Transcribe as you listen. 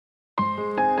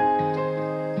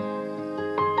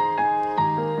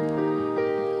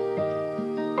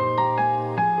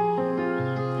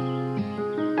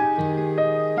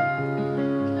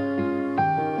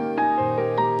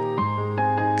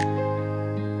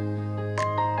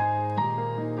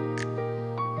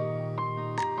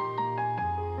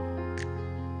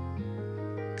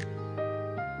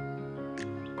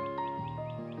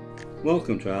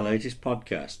Welcome to our latest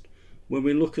podcast, where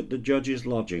we look at the Judges'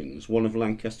 Lodgings, one of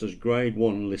Lancaster's Grade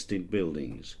 1 listed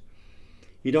buildings.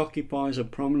 It occupies a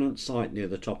prominent site near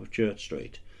the top of Church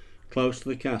Street, close to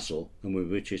the castle and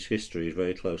with which its history is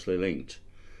very closely linked.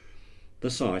 The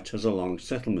site has a long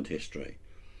settlement history.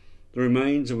 The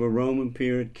remains of a Roman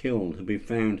period kiln have been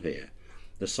found here,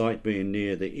 the site being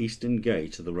near the eastern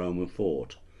gate of the Roman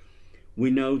fort. We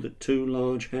know that two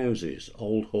large houses,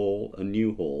 Old Hall and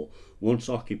New Hall, once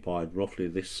occupied roughly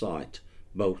this site,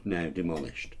 both now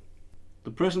demolished.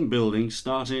 The present building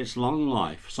started its long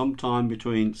life sometime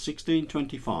between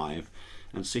 1625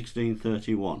 and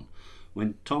 1631,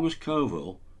 when Thomas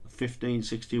Coville,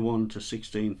 1561 to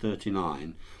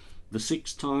 1639, the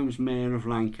 6 times Mayor of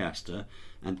Lancaster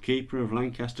and Keeper of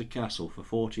Lancaster Castle for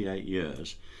 48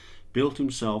 years, built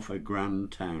himself a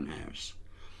grand townhouse.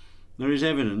 There is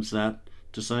evidence that,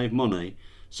 to save money,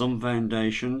 some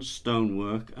foundations,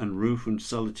 stonework and roof and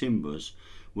cellar timbers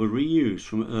were reused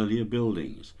from earlier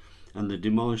buildings, and the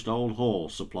demolished Old Hall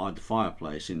supplied the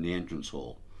fireplace in the entrance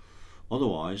hall.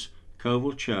 Otherwise,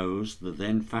 Coville chose the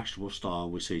then fashionable style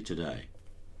we see today.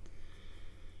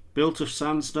 Built of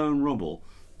sandstone rubble,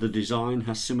 the design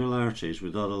has similarities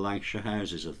with other Lancashire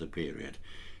houses of the period,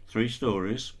 3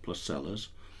 stories plus cellars,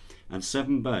 and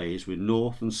 7 bays with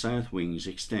north and south wings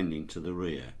extending to the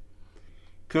rear.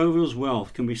 Coville's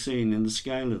wealth can be seen in the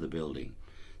scale of the building,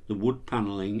 the wood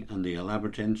panelling and the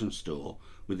elaborate entrance door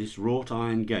with its wrought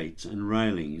iron gates and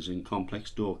railings and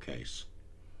complex door case.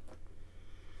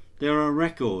 There are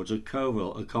records of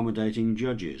Coville accommodating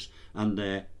judges and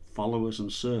their followers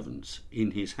and servants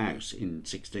in his house in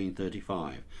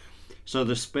 1635, so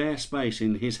the spare space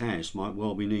in his house might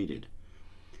well be needed.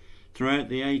 Throughout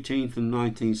the 18th and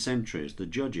 19th centuries, the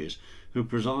judges who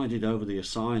presided over the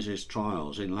Assizes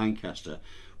trials in Lancaster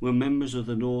were members of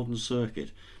the Northern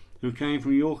Circuit who came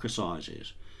from York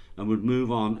Assizes and would move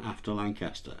on after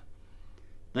Lancaster.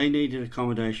 They needed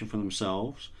accommodation for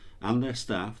themselves and their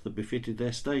staff that befitted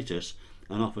their status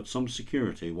and offered some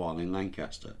security while in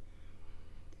Lancaster.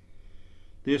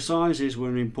 The Assizes were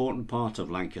an important part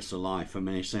of Lancaster life for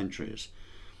many centuries.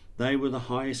 They were the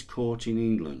highest court in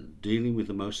England, dealing with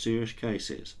the most serious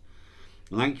cases.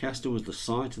 Lancaster was the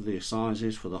site of the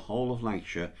Assizes for the whole of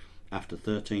Lancashire after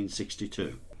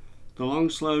 1362. The long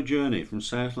slow journey from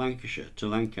South Lancashire to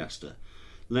Lancaster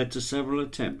led to several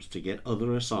attempts to get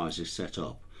other Assizes set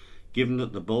up, given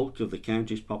that the bulk of the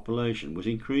county's population was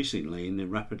increasingly in the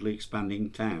rapidly expanding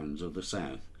towns of the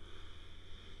south.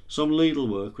 Some legal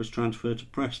work was transferred to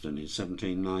Preston in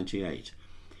 1798,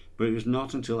 but it was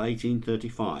not until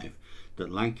 1835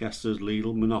 that Lancaster's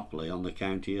legal monopoly on the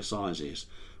county assizes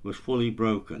was fully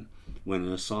broken when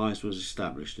an assize was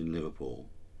established in Liverpool.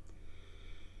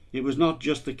 It was not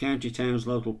just the county town's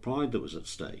local pride that was at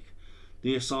stake.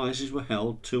 The assizes were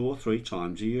held 2 or 3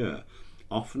 times a year,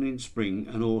 often in spring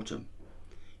and autumn.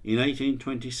 In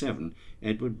 1827,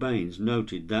 Edward Baines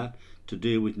noted that to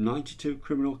deal with 92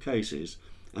 criminal cases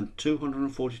and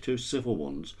 242 civil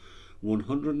ones,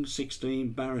 116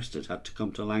 barristers had to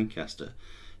come to Lancaster,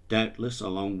 doubtless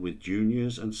along with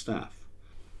juniors and staff.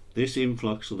 This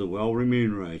influx of the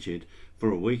well-remunerated for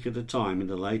a week at a time in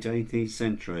the late 18th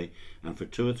century and for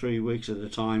 2 or 3 weeks at a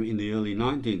time in the early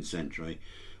 19th century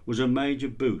was a major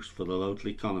boost for the local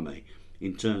economy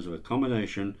in terms of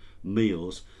accommodation,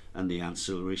 meals and the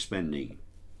ancillary spending.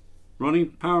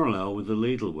 Running parallel with the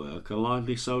legal work, a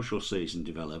lively social season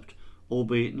developed,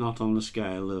 albeit not on the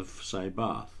scale of, say,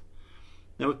 Bath.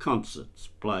 There were concerts,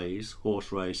 plays,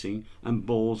 horse racing and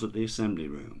balls at the Assembly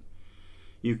Room.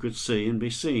 You could see and be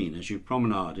seen as you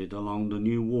promenaded along the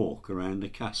new walk around the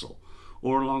castle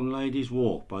or along Ladies'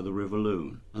 Walk by the River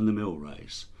Loon and the mill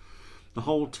race. The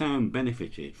whole town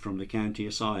benefited from the county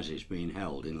assizes being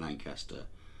held in Lancaster.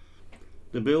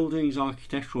 The building's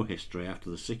architectural history after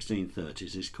the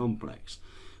 1630s is complex,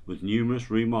 with numerous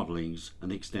remodellings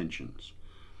and extensions.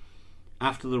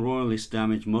 After the Royalists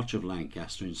damaged much of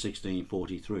Lancaster in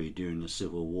 1643 during the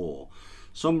Civil War,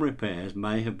 some repairs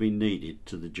may have been needed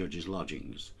to the Judges'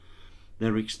 Lodgings.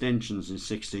 There were extensions in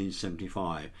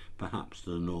 1675, perhaps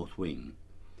to the north wing.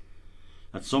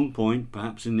 At some point,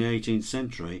 perhaps in the 18th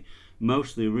century,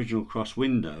 most of the original cross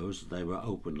windows, they were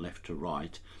open left to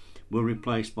right, were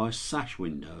replaced by sash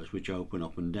windows which open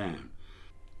up and down.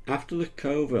 After the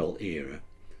Coville era,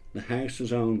 the house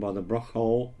was owned by the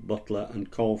Brockhall, Butler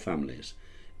and Cole families,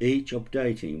 each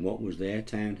updating what was their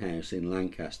townhouse in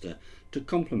Lancaster to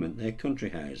complement their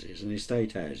country houses and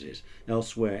estate houses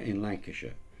elsewhere in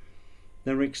Lancashire.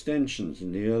 There were extensions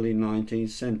in the early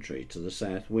 19th century to the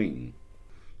south wing.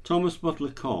 Thomas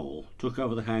Butler Cole took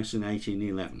over the house in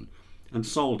 1811 and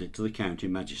sold it to the county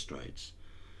magistrates.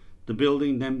 The The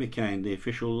building then became the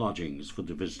official lodgings for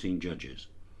the visiting judges.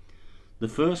 The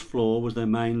first floor was their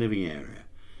main living area.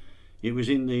 It was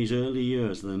in these early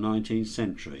years of the 19th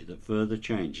century that further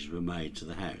changes were made to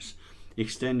the house,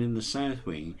 extending the south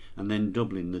wing and then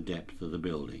doubling the depth of the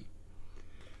building.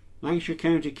 Lancashire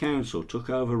County Council took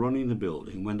over running the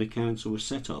building when the council was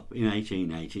set up in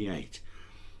 1888.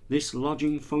 This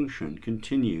lodging function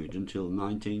continued until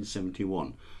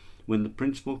 1971, when the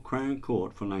principal Crown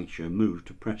Court for Lancashire moved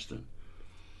to Preston.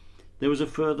 There was a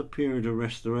further period of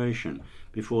restoration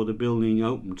before the building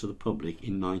opened to the public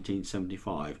in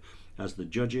 1975 as the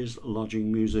Judges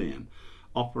Lodging Museum,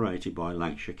 operated by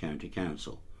Lancashire County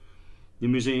Council. The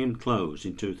museum closed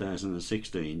in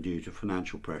 2016 due to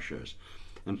financial pressures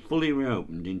and fully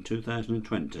reopened in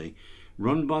 2020,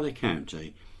 run by the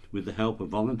county with the help of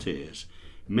volunteers,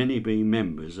 many being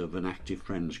members of an active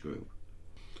friends group.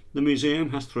 The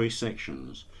museum has 3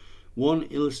 sections. One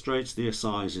illustrates the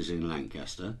assizes in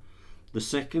Lancaster. The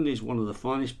second is one of the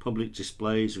finest public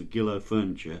displays of Gillow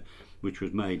furniture which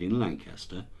was made in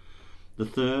Lancaster. The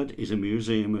third is a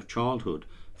museum of childhood,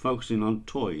 focusing on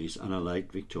toys and a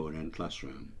late Victorian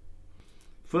classroom.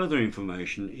 Further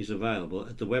information is available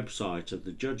at the website of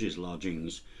the Judges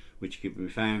Lodgings, which can be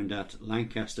found at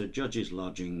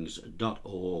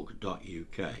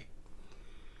lancasterjudgeslodgings.org.uk.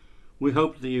 We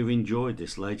hope that you've enjoyed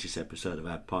this latest episode of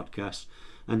our podcast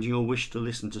and you'll wish to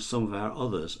listen to some of our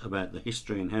others about the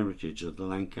history and heritage of the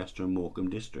Lancaster and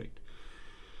Morecambe district.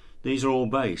 These are all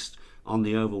based on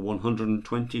the over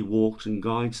 120 walks and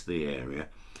guides to the area,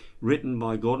 written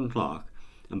by Gordon Clark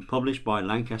and published by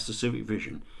Lancaster Civic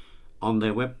Vision on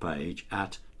their webpage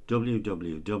at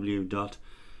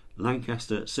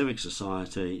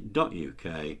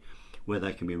www.lancastercivicsociety.uk, where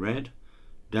they can be read,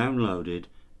 downloaded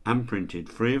and printed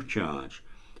free of charge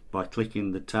by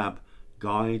clicking the tab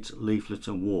Guides, Leaflets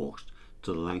and Walks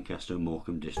to the Lancaster and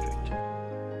Morecambe district.